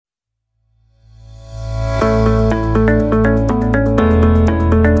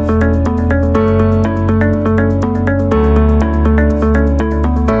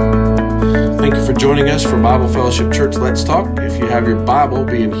Bible Fellowship Church Let's Talk. If you have your Bible,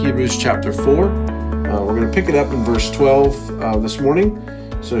 be in Hebrews chapter 4. We're going to pick it up in verse 12 this morning.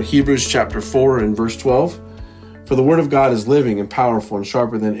 So Hebrews chapter 4 and verse 12. For the word of God is living and powerful and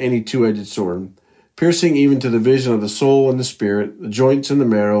sharper than any two-edged sword, piercing even to the division of the soul and the spirit, the joints and the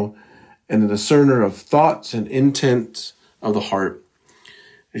marrow, and the discerner of thoughts and intents of the heart.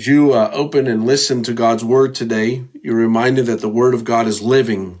 As you open and listen to God's word today, you're reminded that the word of God is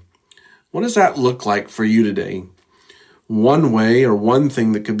living. What does that look like for you today? One way or one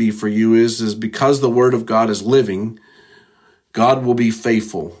thing that could be for you is because the word of God is living, God will be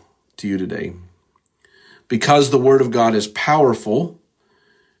faithful to you today. Because the word of God is powerful,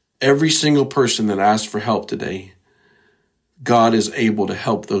 every single person that asks for help today, God is able to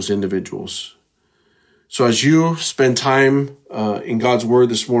help those individuals. So as you spend time in God's word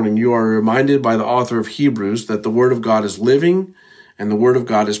this morning, you are reminded by the author of Hebrews that the word of God is living and the word of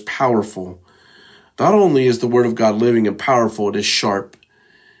God is powerful. Not only is the word of God living and powerful, it is sharp.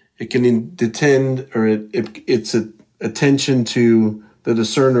 It can it's attention to the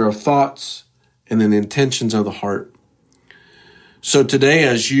discerner of thoughts and then the intentions of the heart. So today,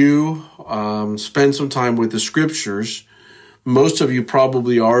 as you spend some time with the scriptures, most of you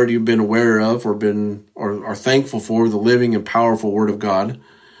probably already been aware of or are thankful for the living and powerful word of God.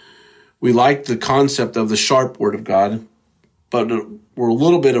 We like the concept of the sharp word of God, but we're a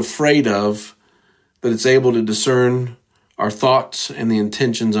little bit afraid of that it's able to discern our thoughts and the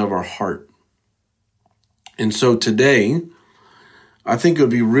intentions of our heart. And so today, I think it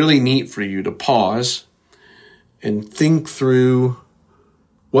would be really neat for you to pause and think through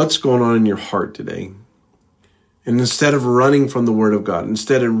what's going on in your heart today. And instead of running from the word of God,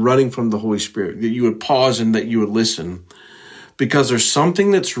 instead of running from the Holy Spirit, that you would pause and that you would listen. Because there's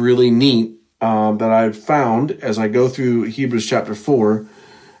something that's really neat that I've found as I go through Hebrews chapter 4,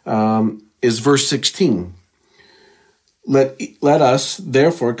 is verse 16. Let us,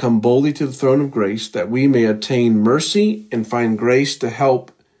 therefore, come boldly to the throne of grace, that we may obtain mercy and find grace to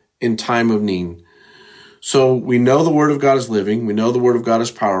help in time of need. So we know the word of God is living. We know the word of God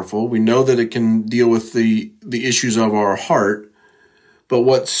is powerful. We know that it can deal with the issues of our heart. But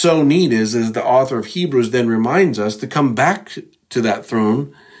what's so neat is the author of Hebrews then reminds us to come back to that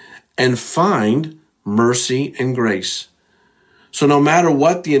throne and find mercy and grace. So no matter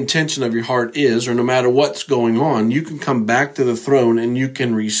what the intention of your heart is, or no matter what's going on, you can come back to the throne and you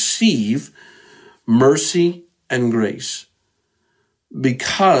can receive mercy and grace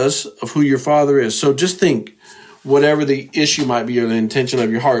because of who your Father is. So just think, whatever the issue might be or the intention of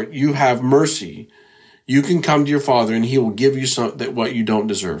your heart, you have mercy. You can come to your Father and He will give you something what you don't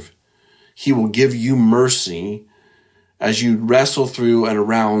deserve. He will give you mercy as you wrestle through and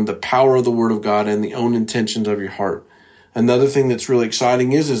around the power of the Word of God and the own intentions of your heart. Another thing that's really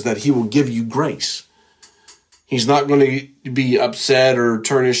exciting is that He will give you grace. He's not going to be upset or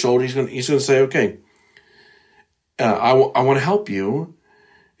turn His shoulder. He's going to say, okay, I want to help you.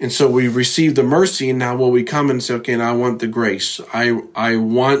 And so we've received the mercy. And now will we come and say, okay, and I want the grace. I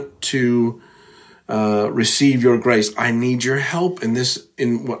want to receive your grace. I need your help in this.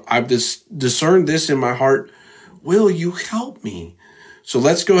 In what I've discerned this in my heart. Will you help me? So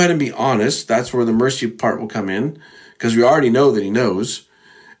let's go ahead and be honest. That's where the mercy part will come in, because we already know that He knows.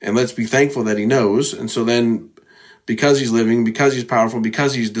 And let's be thankful that He knows. And so then, because He's living, because He's powerful,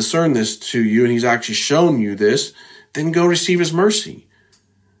 because He's discerned this to you and He's actually shown you this, then go receive His mercy.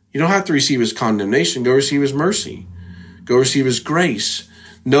 You don't have to receive His condemnation. Go receive His mercy. Go receive His grace.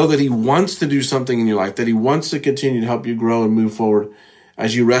 Know that He wants to do something in your life, that He wants to continue to help you grow and move forward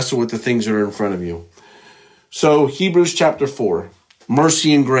as you wrestle with the things that are in front of you. So Hebrews chapter 4,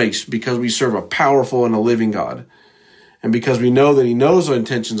 mercy and grace, because we serve a powerful and a living God. And because we know that He knows the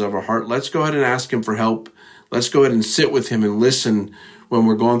intentions of our heart, let's go ahead and ask Him for help. Let's go ahead and sit with Him and listen when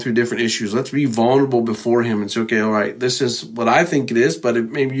we're going through different issues. Let's be vulnerable before Him and say, okay, all right, this is what I think it is, but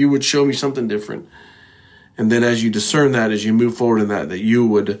maybe you would show me something different. And then as you discern that, as you move forward in that you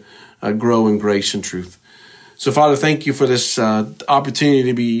would grow in grace and truth. So, Father, thank you for this opportunity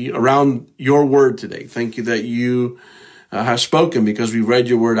to be around your word today. Thank you that you have spoken because we read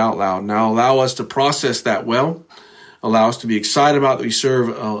your word out loud. Now allow us to process that well. Allow us to be excited about that we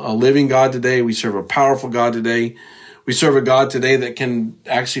serve a living God today. We serve a powerful God today. We serve a God today that can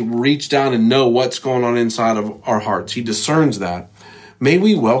actually reach down and know what's going on inside of our hearts. He discerns that. May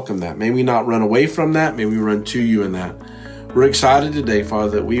we welcome that. May we not run away from that. May we run to you in that. We're excited today,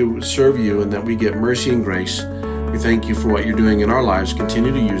 Father, that we serve you and that we get mercy and grace. We thank you for what you're doing in our lives.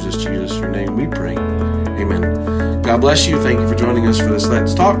 Continue to use us, Jesus. In your name we pray. Amen. God bless you. Thank you for joining us for this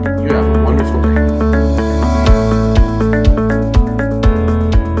Let's Talk. You have a wonderful day.